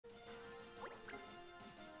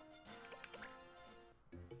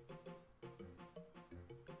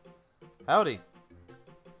Howdy.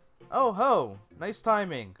 Oh ho! Nice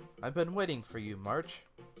timing. I've been waiting for you, March.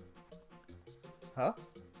 Huh?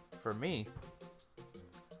 For me?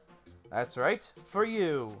 That's right, for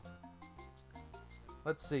you!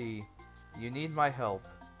 Let's see. You need my help.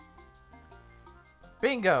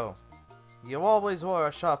 Bingo! You always were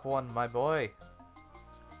a sharp one, my boy.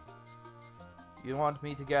 You want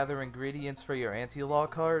me to gather ingredients for your anti-law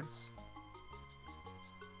cards?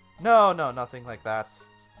 No, nothing like that.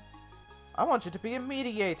 I want you to be a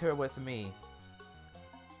mediator with me.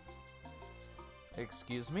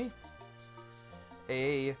 Excuse me?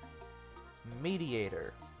 A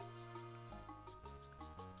mediator.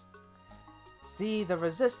 See, the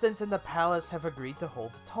Resistance and the Palace have agreed to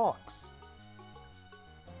hold talks.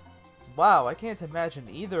 Wow, I can't imagine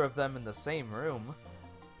either of them in the same room,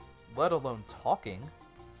 let alone talking.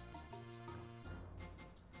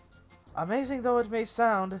 Amazing though it may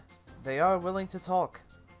sound, they are willing to talk,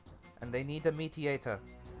 and they need a mediator.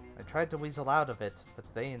 I tried to weasel out of it, but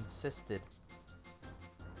they insisted.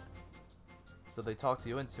 So they talked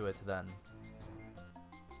you into it then.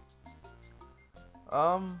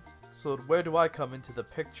 So where do I come into the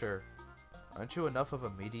picture? Aren't you enough of a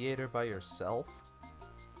mediator by yourself?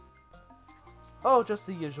 Oh, just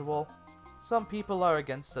the usual. Some people are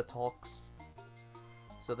against the talks.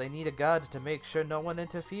 So they need a god to make sure no one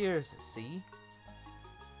interferes, see?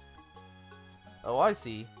 Oh, I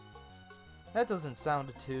see. That doesn't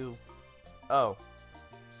sound too... Oh.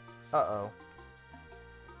 Uh-oh.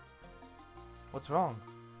 What's wrong?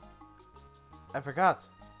 I forgot.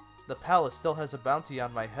 The palace still has a bounty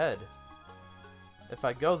on my head. If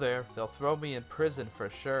I go there, they'll throw me in prison for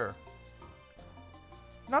sure.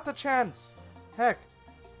 Not a chance! Heck,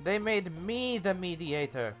 they made me the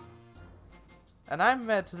mediator. And I'm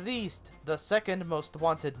at least the second most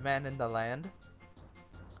wanted man in the land.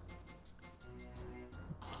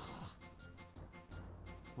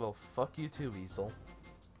 Well, fuck you too, Weasel.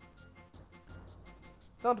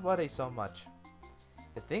 Don't worry so much.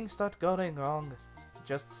 If things start going wrong,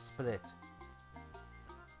 just split.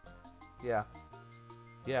 Yeah,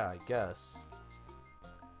 I guess.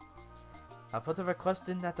 I'll put a request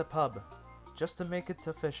in at the pub, just to make it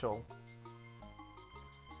official.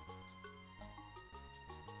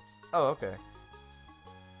 Oh, okay.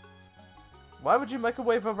 Why would you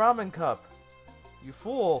microwave a ramen cup? You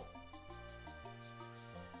fool!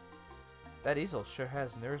 That easel sure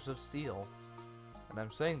has nerves of steel. And I'm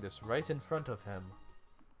saying this right in front of him.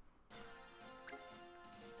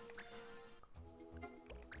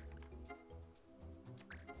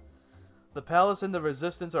 The palace and the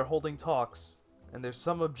Resistance are holding talks, and there's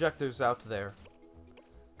some objectors out there.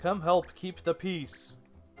 Come help keep the peace.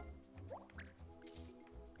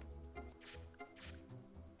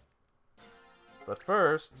 But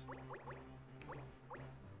first...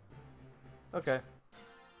 Okay.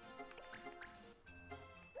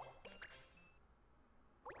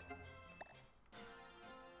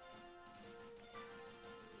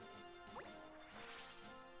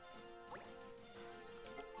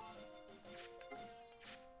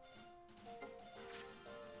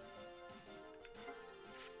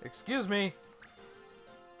 Excuse me.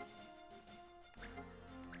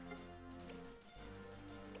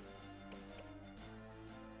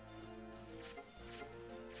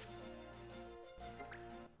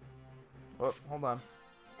 Oh, hold on.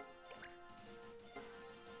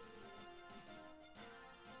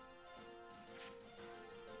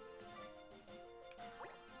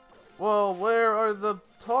 Well, where are the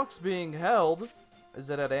talks being held? Is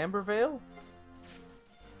it at Ambervale?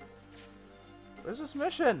 Where's this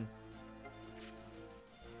mission?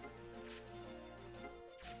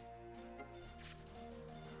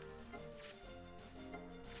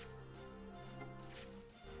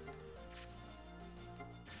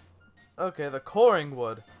 Okay, the coring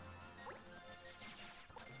wood.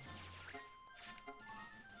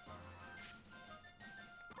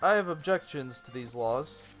 I have objections to these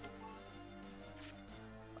laws.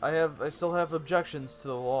 I still have objections to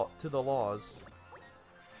the laws.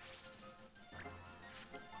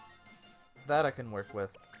 That I can work with.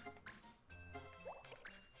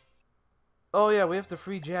 Oh yeah, we have to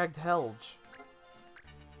free Jagged Helge.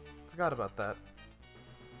 Forgot about that.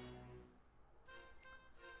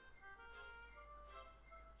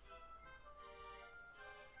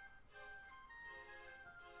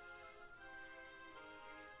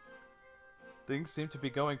 Things seem to be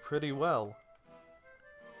going pretty well.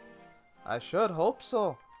 I should hope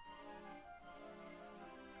so.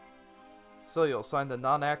 So you'll sign the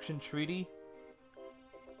non-action treaty?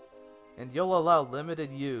 And you'll allow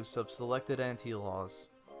limited use of selected anti-laws.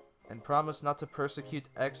 And promise not to persecute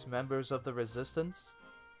ex-members of the Resistance?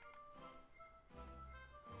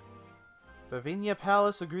 Bavenia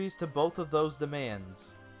Palace agrees to both of those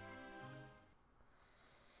demands.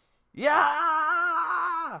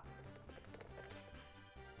 Yeah!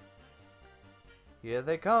 Here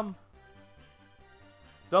they come.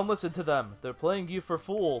 Don't listen to them. They're playing you for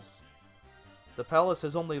fools. The palace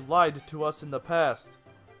has only lied to us in the past.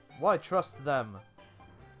 Why trust them?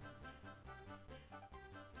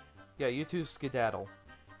 Yeah, you two skedaddle.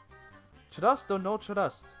 Trust or no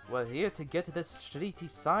trust, we're here to get this treaty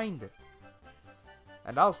signed.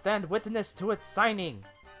 And I'll stand witness to its signing.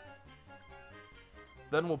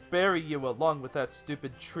 Then we'll bury you along with that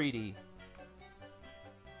stupid treaty.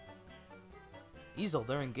 Easel,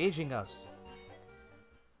 they're engaging us.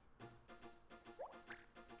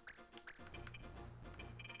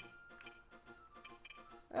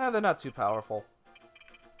 They're not too powerful.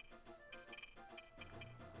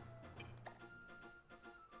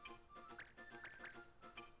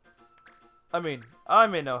 I mean, I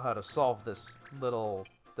may know how to solve this little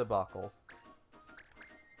debacle.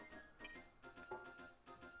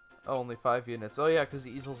 Only 5 units. Oh yeah, because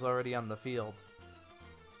Easel's already on the field.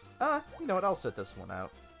 You know what? I'll sit this one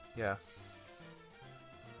out. Yeah.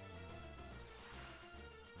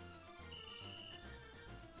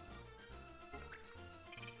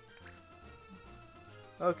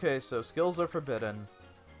 Okay, so skills are forbidden.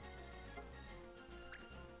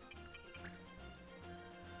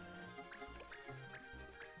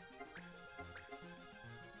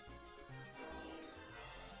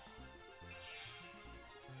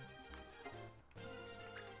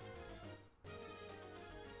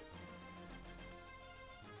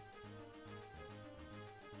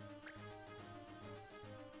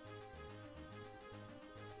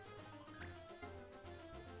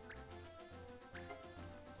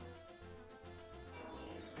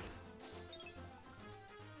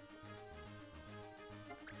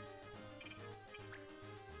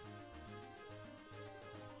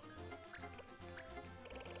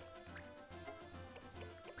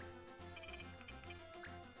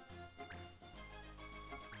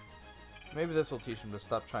 Maybe this will teach him to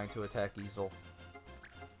stop trying to attack Easel.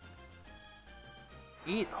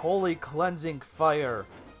 Eat holy cleansing fire!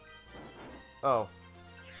 Oh.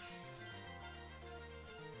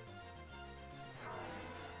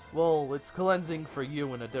 Well, it's cleansing for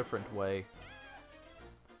you in a different way.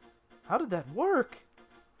 How did that work?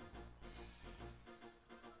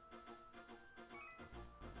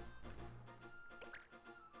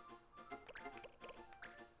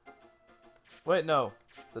 Wait, no.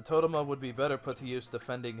 The Totema would be better put to use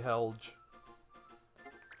defending Helge.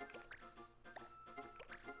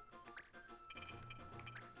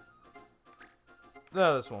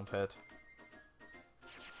 No, this won't hit.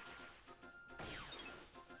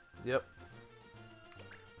 Yep.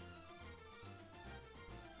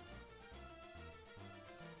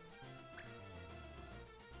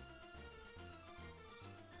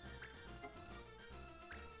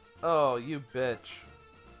 Oh, you bitch.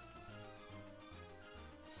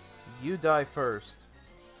 You die first.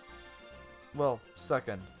 Well,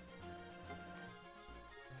 second.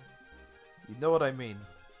 You know what I mean.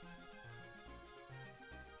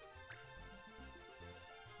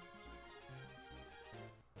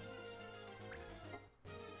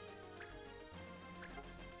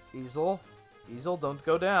 Easel? Easel, don't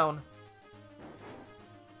go down.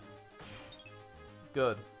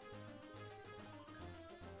 Good.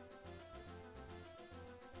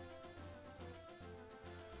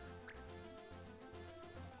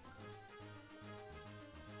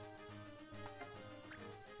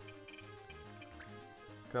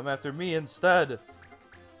 Come after me instead!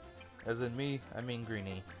 As in me, I mean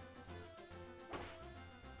Greenie.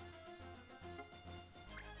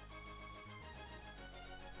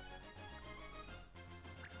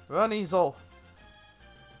 Run, Easel!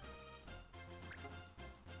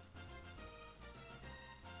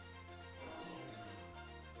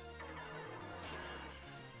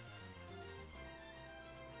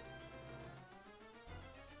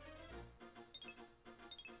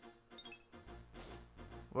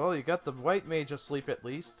 Well, you got the white mage asleep at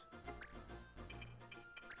least.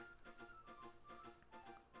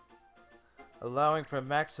 Allowing for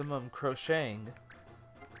maximum crocheting.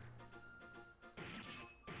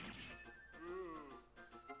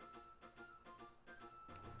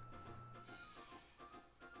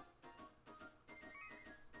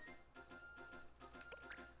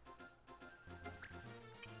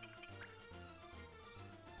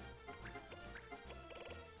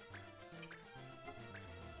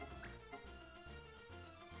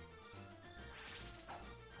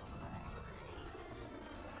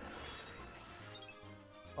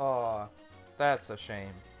 Aw, that's a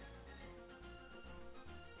shame.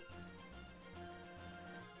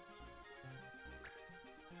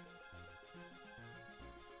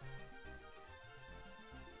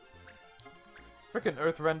 Frickin'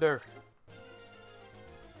 Earthrender.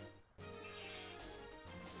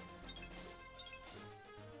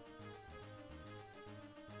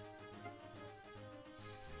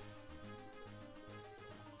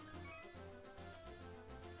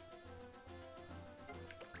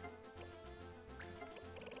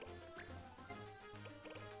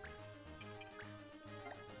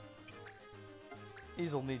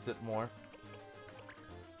 Easel needs it more.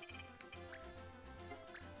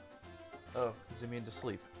 Oh, he's immune to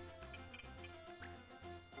sleep.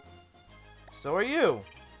 So are you!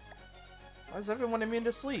 Why is everyone immune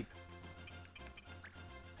to sleep?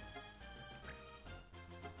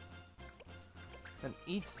 Then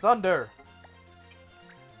eat thunder!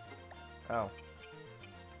 Oh.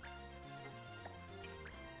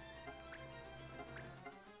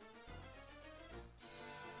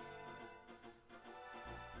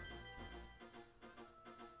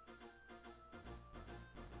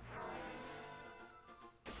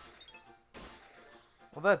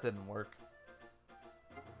 Well, that didn't work.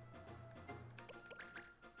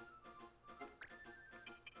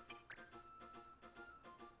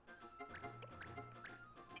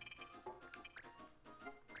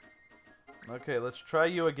 Okay, let's try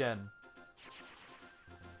you again.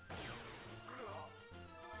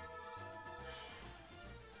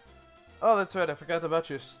 Oh, that's right, I forgot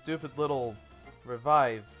about your stupid little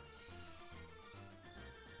revive.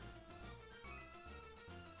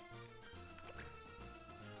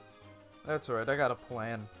 That's alright, I got a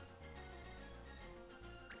plan.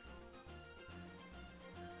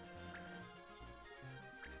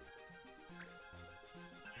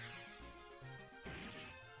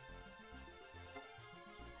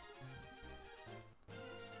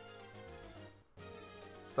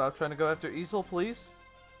 Stop trying to go after Easel, please.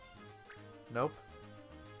 Nope.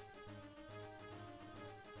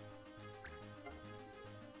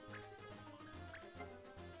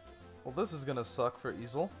 Well, this is gonna suck for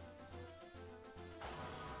Easel.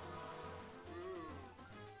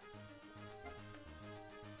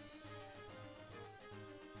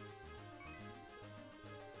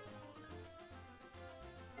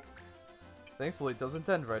 Thankfully, it doesn't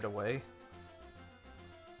end right away.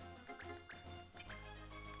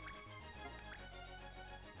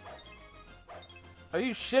 Are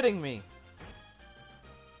you shitting me?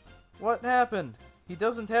 What happened? He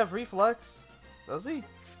doesn't have reflex, does he?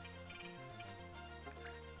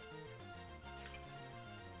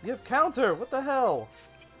 You have counter! What the hell?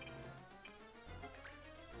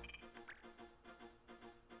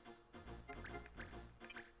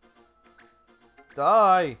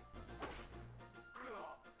 Die!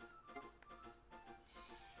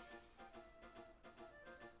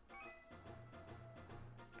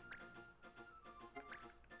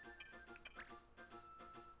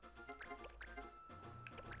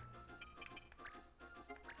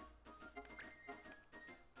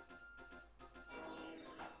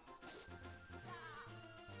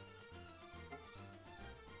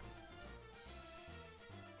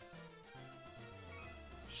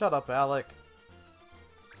 Shut up, Alec.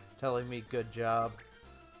 Telling me good job.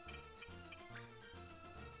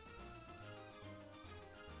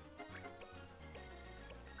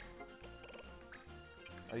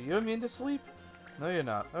 Are you immune to sleep? No, you're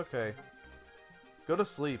not. Okay. Go to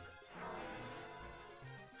sleep.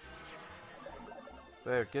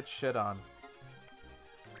 There, get shit on.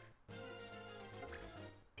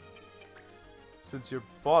 Since your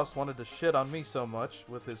boss wanted to shit on me so much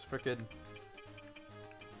with his frickin'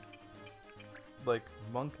 like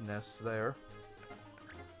monkness there.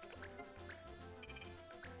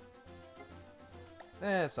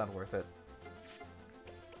 It's not worth it.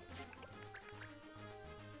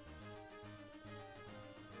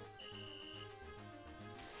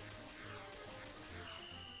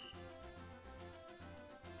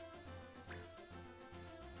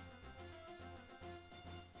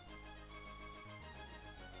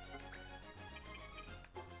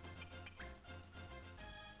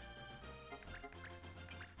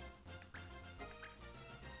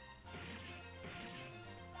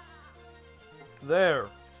 There!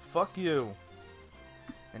 Fuck you!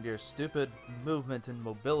 And your stupid movement and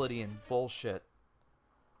mobility and bullshit.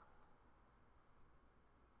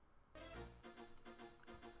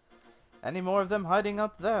 Any more of them hiding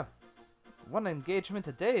up there? One engagement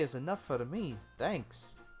a day is enough for me,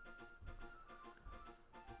 thanks.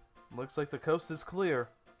 Looks like the coast is clear.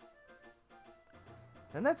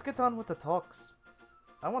 Then let's get on with the talks.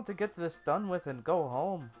 I want to get this done with and go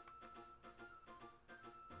home.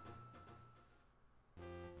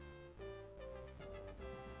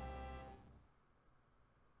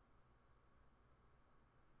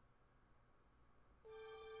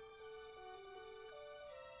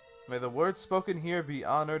 May the words spoken here be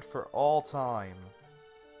honored for all time.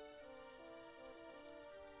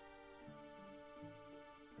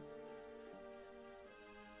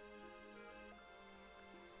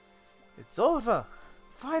 It's over!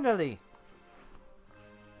 Finally!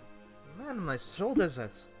 Man, my shoulders are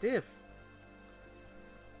stiff.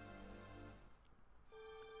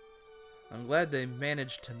 I'm glad they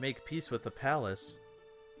managed to make peace with the palace.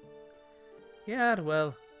 Yeah,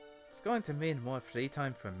 well, it's going to mean more free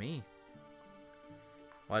time for me.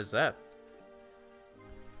 Why's that?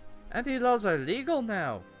 Anti-laws are legal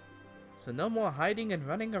now, so no more hiding and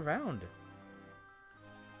running around.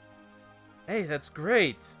 Hey, that's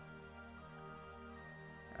great!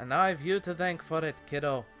 And I've you to thank for it,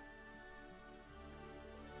 kiddo.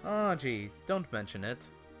 Oh, gee, don't mention it.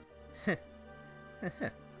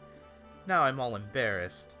 Now I'm all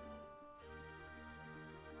embarrassed.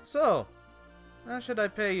 So, how should I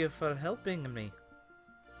pay you for helping me?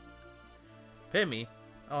 Pay me?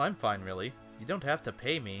 Oh, I'm fine, really. You don't have to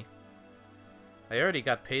pay me. I already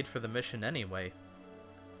got paid for the mission anyway.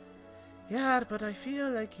 Yeah, but I feel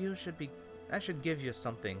like I should give you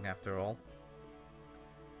something after all.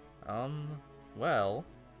 Well...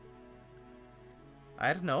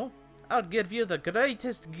 I don't know. I'll give you the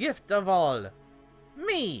greatest gift of all.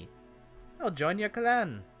 Me! I'll join your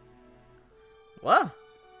clan. What?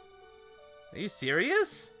 Are you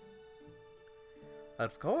serious?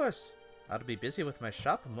 Of course. I'll be busy with my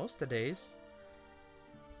shop most of the days.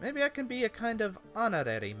 Maybe I can be a kind of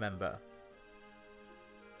honorary member.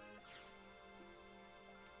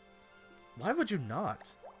 Why would you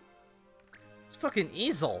not? It's fucking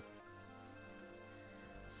Easel.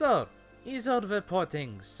 So, Easel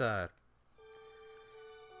reporting, sir.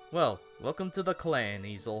 Well, welcome to the clan,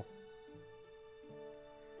 Easel.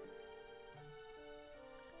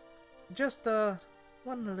 Just,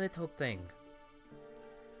 one little thing.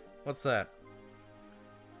 What's that?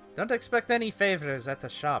 Don't expect any favors at the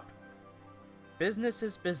shop. Business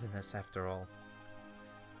is business, after all.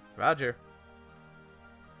 Roger.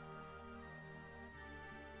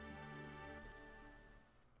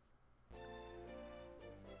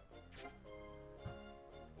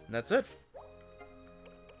 And that's it.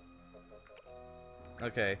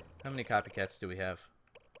 Okay, how many copycats do we have?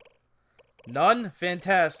 None?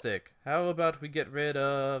 Fantastic. How about we get rid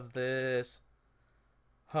of this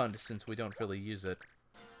hunt, since we don't really use it.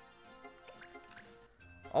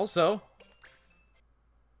 Also,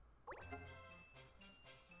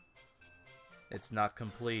 it's not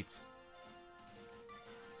complete.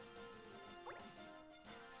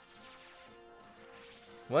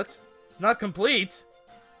 What? It's not complete?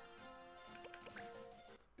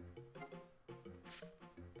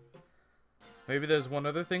 Maybe there's one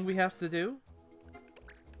other thing we have to do?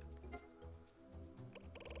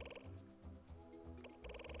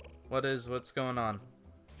 What's going on?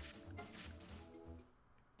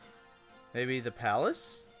 Maybe the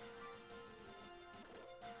palace?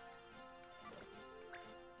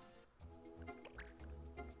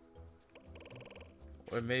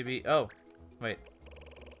 Or maybe... Oh, wait.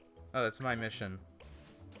 Oh, that's my mission.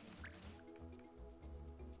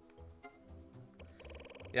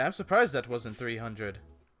 Yeah, I'm surprised that wasn't 300.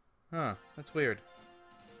 Huh, that's weird.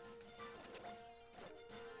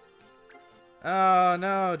 Oh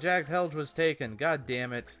no, Jagdhelge was taken. God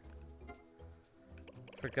damn it.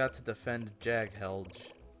 Forgot to defend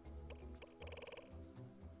Jagdhelge.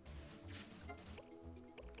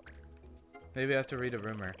 Maybe I have to read a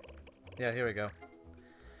rumor. Yeah, here we go.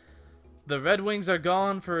 The Red Wings are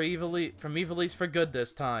gone from Ivalice for good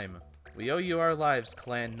this time. We owe you our lives,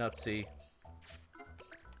 Clan Nutsy.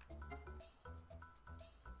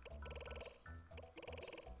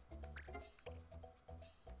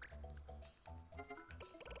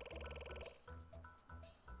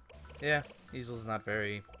 Yeah, Easel's not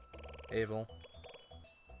very able.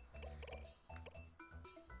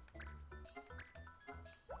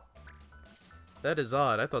 That is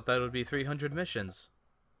odd. I thought that would be 300 missions.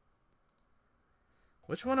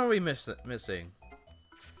 Which one are we missing?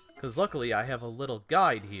 Because luckily I have a little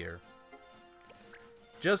guide here.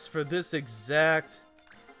 Just for this exact...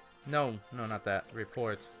 No, not that.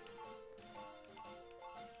 Report.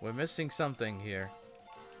 We're missing something here.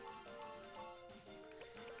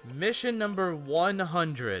 Mission number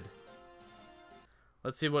 100.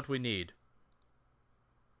 Let's see what we need.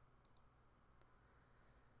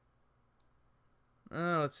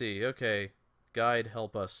 Let's see. Okay. Guide,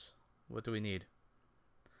 help us. What do we need?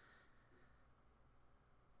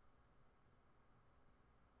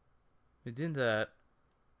 We did that.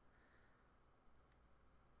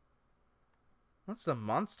 What's the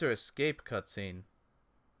monster escape cutscene?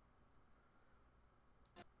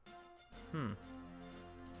 Hmm.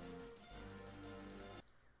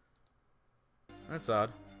 That's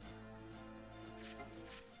odd.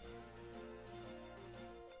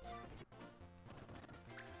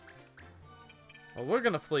 Well, we're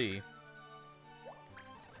gonna flee.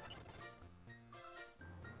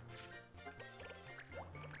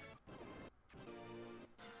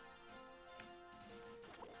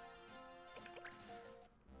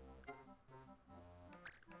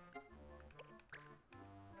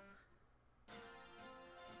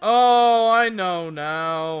 Oh, I know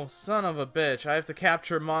now. Son of a bitch. I have to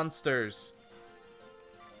capture monsters.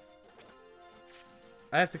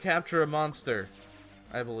 I have to capture a monster,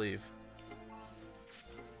 I believe.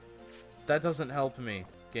 That doesn't help me,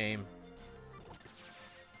 game.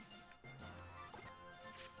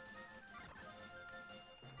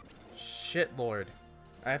 Shit, Lord.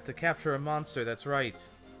 I have to capture a monster, that's right.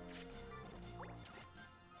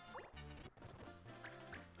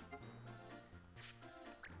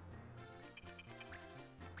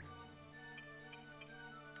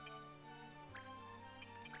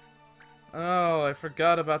 Oh, I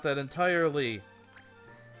forgot about that entirely.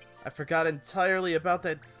 I forgot entirely about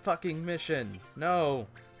that fucking mission. No.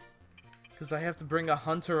 Because I have to bring a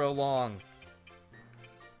hunter along.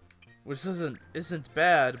 Which isn't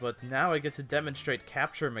bad, but now I get to demonstrate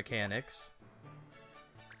capture mechanics.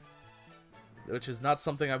 Which is not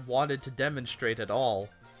something I wanted to demonstrate at all.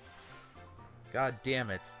 God damn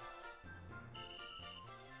it.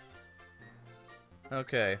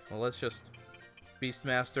 Okay, well let's just...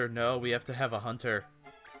 Beastmaster, no, we have to have a hunter.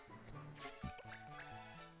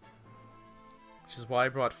 Which is why I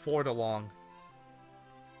brought Ford along.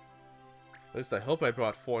 At least I hope I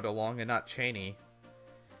brought Ford along and not Cheney.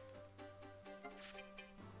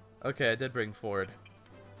 Okay, I did bring Ford.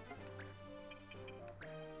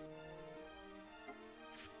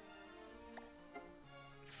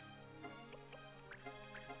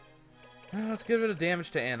 Let's get rid of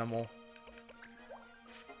damage to animal.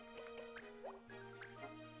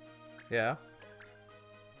 Yeah.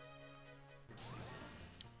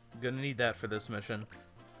 I'm gonna need that for this mission.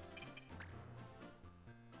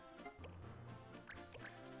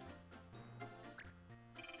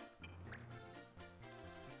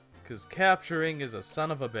 Because capturing is a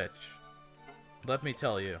son of a bitch. Let me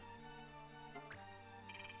tell you.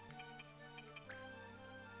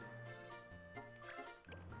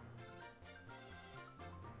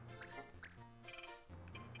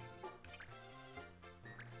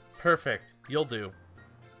 Perfect. You'll do.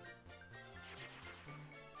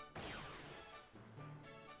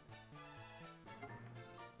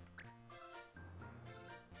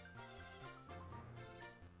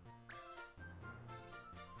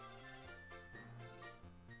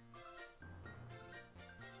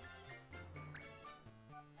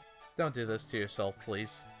 Don't do this to yourself,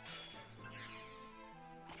 please.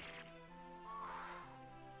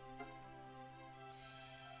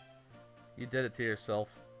 You did it to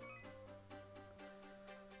yourself.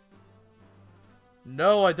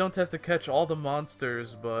 No, I don't have to catch all the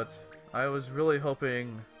monsters, but I was really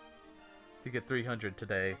hoping to get 300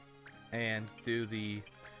 today and do the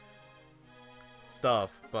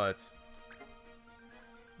stuff, but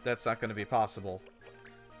that's not going to be possible.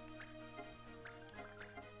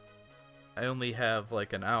 I only have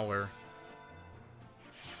like an hour,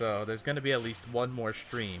 so there's going to be at least one more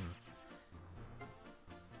stream.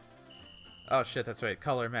 Oh shit, that's right,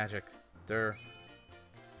 color magic. Durr.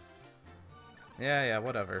 Yeah,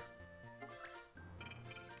 whatever.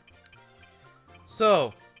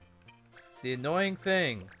 So, the annoying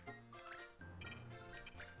thing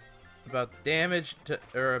about damage to,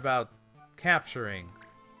 or about capturing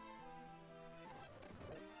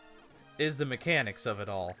is the mechanics of it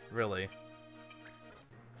all, really.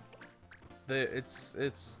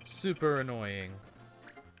 It's super annoying.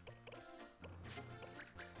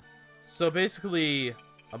 So basically,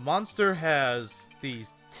 a monster has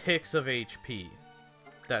these ticks of HP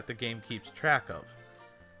that the game keeps track of.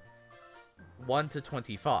 1 to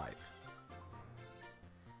 25.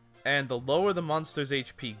 And the lower the monster's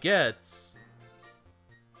HP gets,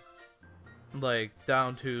 like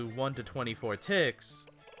down to 1 to 24 ticks,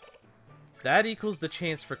 that equals the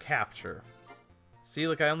chance for capture. See,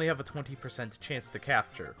 like I only have a 20% chance to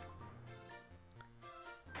capture.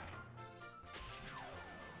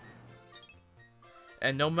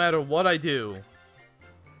 And no matter what I do,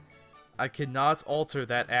 I cannot alter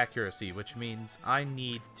that accuracy, which means I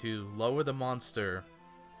need to lower the monster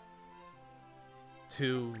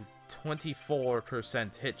to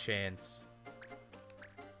 24% hit chance,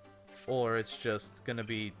 or it's just gonna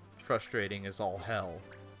be frustrating as all hell.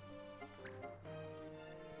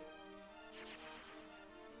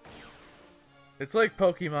 It's like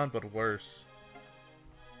Pokemon, but worse.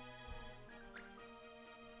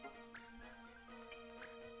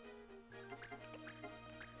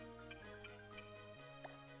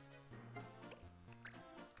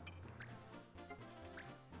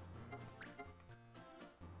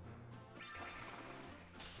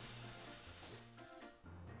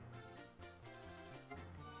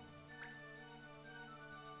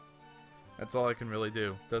 That's all I can really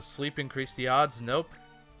do. Does sleep increase the odds? Nope.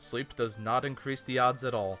 Sleep does not increase the odds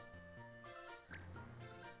at all.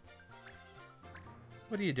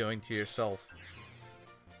 What are you doing to yourself?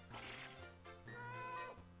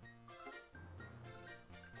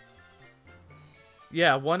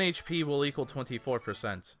 Yeah, 1 HP will equal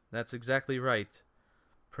 24%. That's exactly right.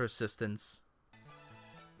 Persistence.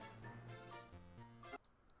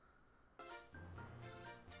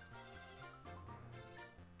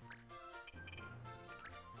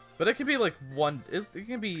 But it can be like it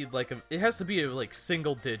can be like it has to be like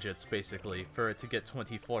single digits basically for it to get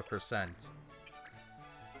 24%.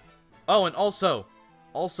 Oh, and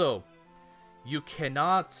also, you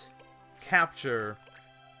cannot capture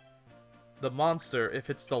the monster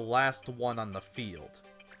if it's the last one on the field.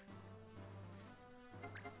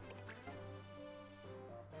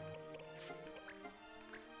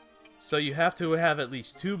 So you have to have at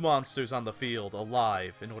least 2 monsters on the field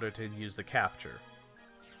alive in order to use the capture.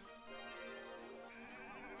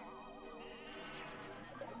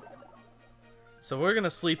 So we're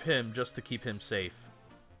gonna sleep him just to keep him safe.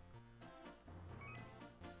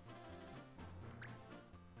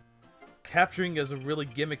 Capturing is a really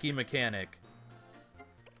gimmicky mechanic.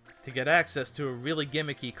 To get access to a really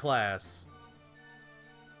gimmicky class.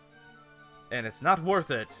 And it's not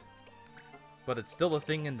worth it. But it's still a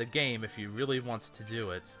thing in the game if you really want to do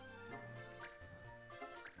it.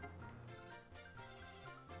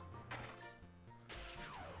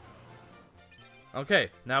 Okay,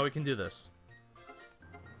 now we can do this.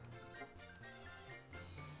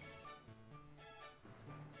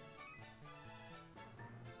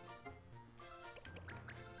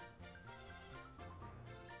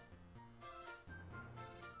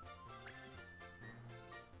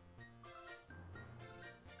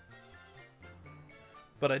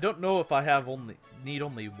 But I don't know if I need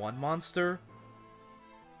only 1 monster,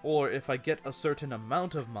 or if I get a certain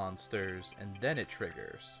amount of monsters and then it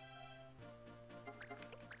triggers.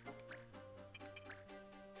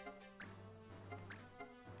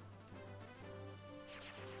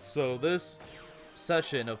 So this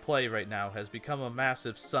session of play right now has become a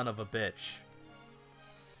massive son of a bitch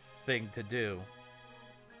thing to do.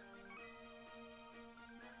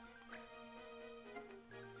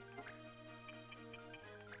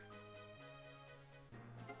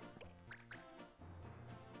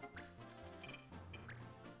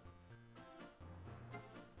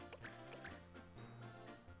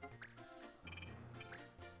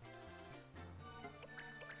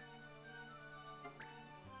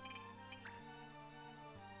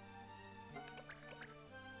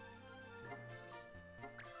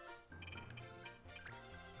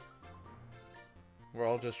 We're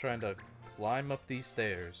all just trying to climb up these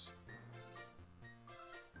stairs.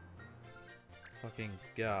 Fucking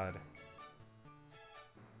god.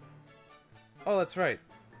 Oh, that's right.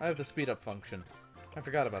 I have the speed up function. I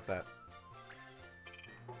forgot about that.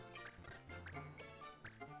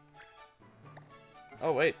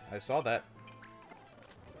 Oh wait, I saw that.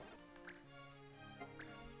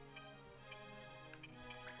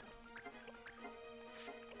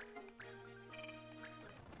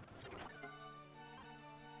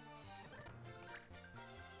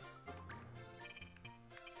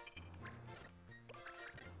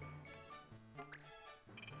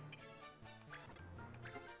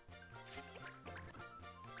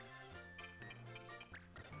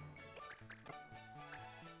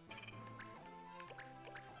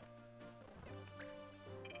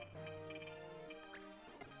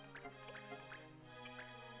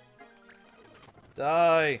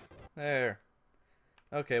 Die! There.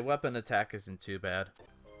 Okay, weapon attack isn't too bad.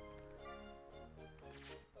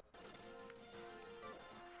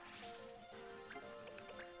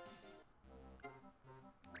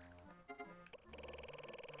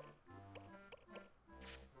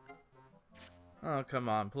 Oh, come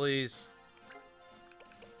on, please.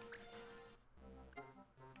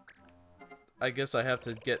 I guess I have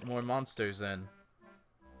to get more monsters in.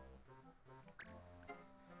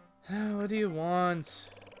 What do you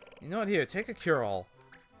want? You know what, here, take a cure-all.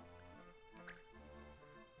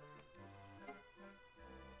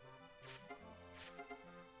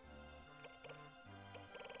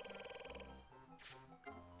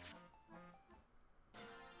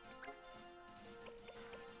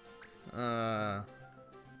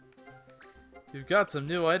 You've got some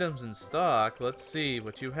new items in stock. Let's see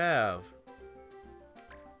what you have.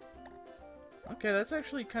 Okay, that's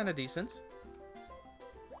actually kind of decent.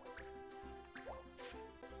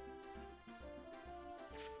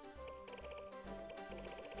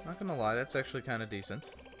 Not gonna lie, that's actually kind of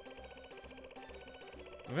decent.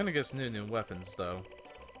 I'm gonna get some new weapons, though.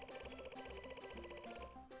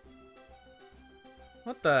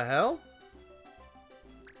 What the hell?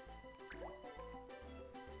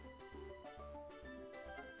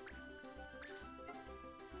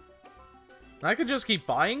 I could just keep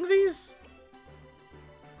buying these?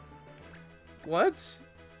 What?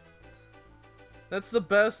 That's the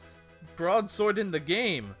best broadsword in the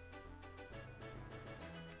game.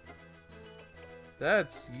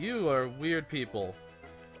 You are weird people.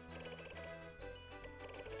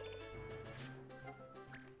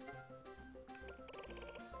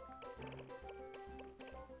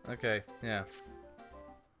 Okay, yeah.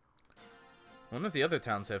 One of the other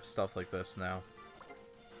towns have stuff like this now.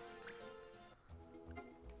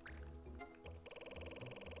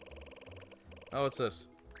 Oh, what's this?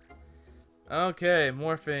 Okay,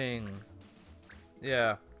 morphing.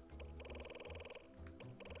 Yeah.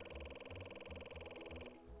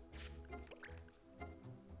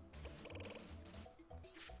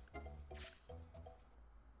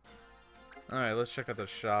 Alright, let's check out the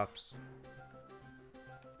shops.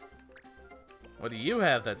 What do you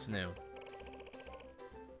have that's new?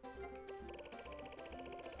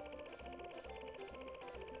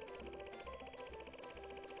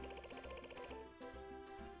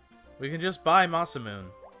 We can just buy Masamune.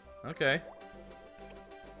 Okay.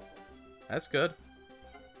 That's good.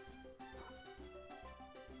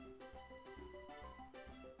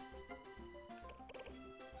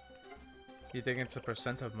 You think it's a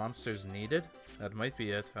 % of monsters needed? That might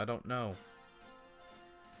be it. I don't know.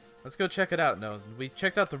 Let's go check it out. No, we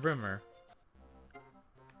checked out the rumor.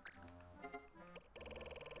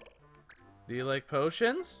 Do you like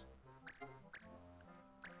potions?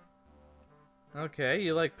 Okay,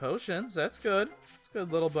 you like potions. That's good. That's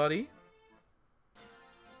good, little buddy.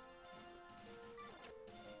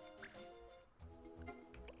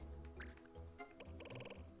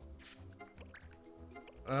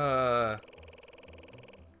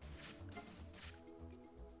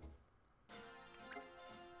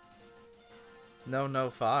 No,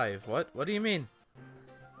 5. What? What do you mean?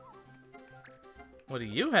 What do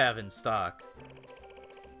you have in stock?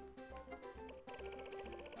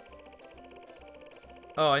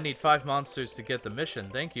 Oh, I need 5 monsters to get the mission.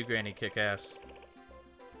 Thank you, Granny Kickass.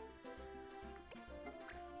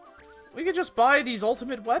 We could just buy these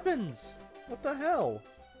ultimate weapons! What the hell?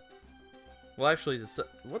 Well, actually,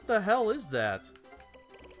 what the hell is that?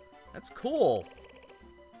 That's cool.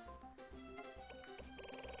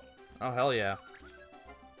 Oh, hell yeah.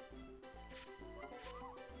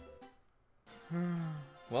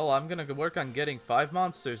 Well, I'm gonna work on getting 5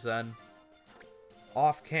 monsters then.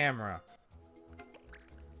 Off camera.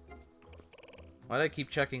 Why do I keep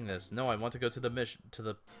checking this? No, I want to go to the mission, to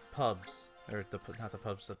the pubs. Or, not the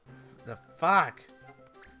pubs, the fuck!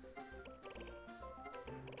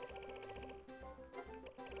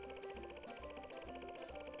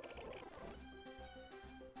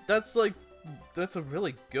 That's like, that's a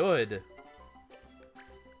really good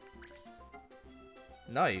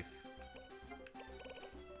knife.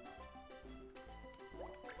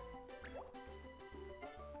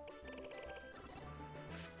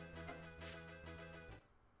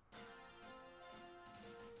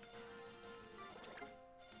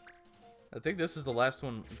 I think this is the last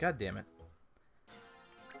one. God damn it.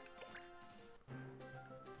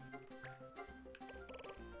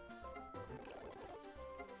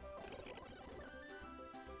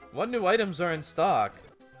 What new items are in stock?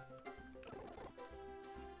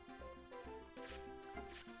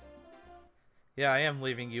 Yeah, I am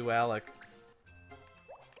leaving you, Alec.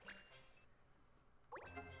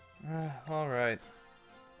 Alright.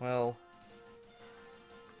 Well,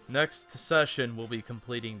 next session we'll be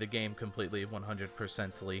completing the game completely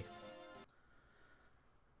 100%ly.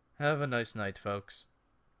 Have a nice night, folks.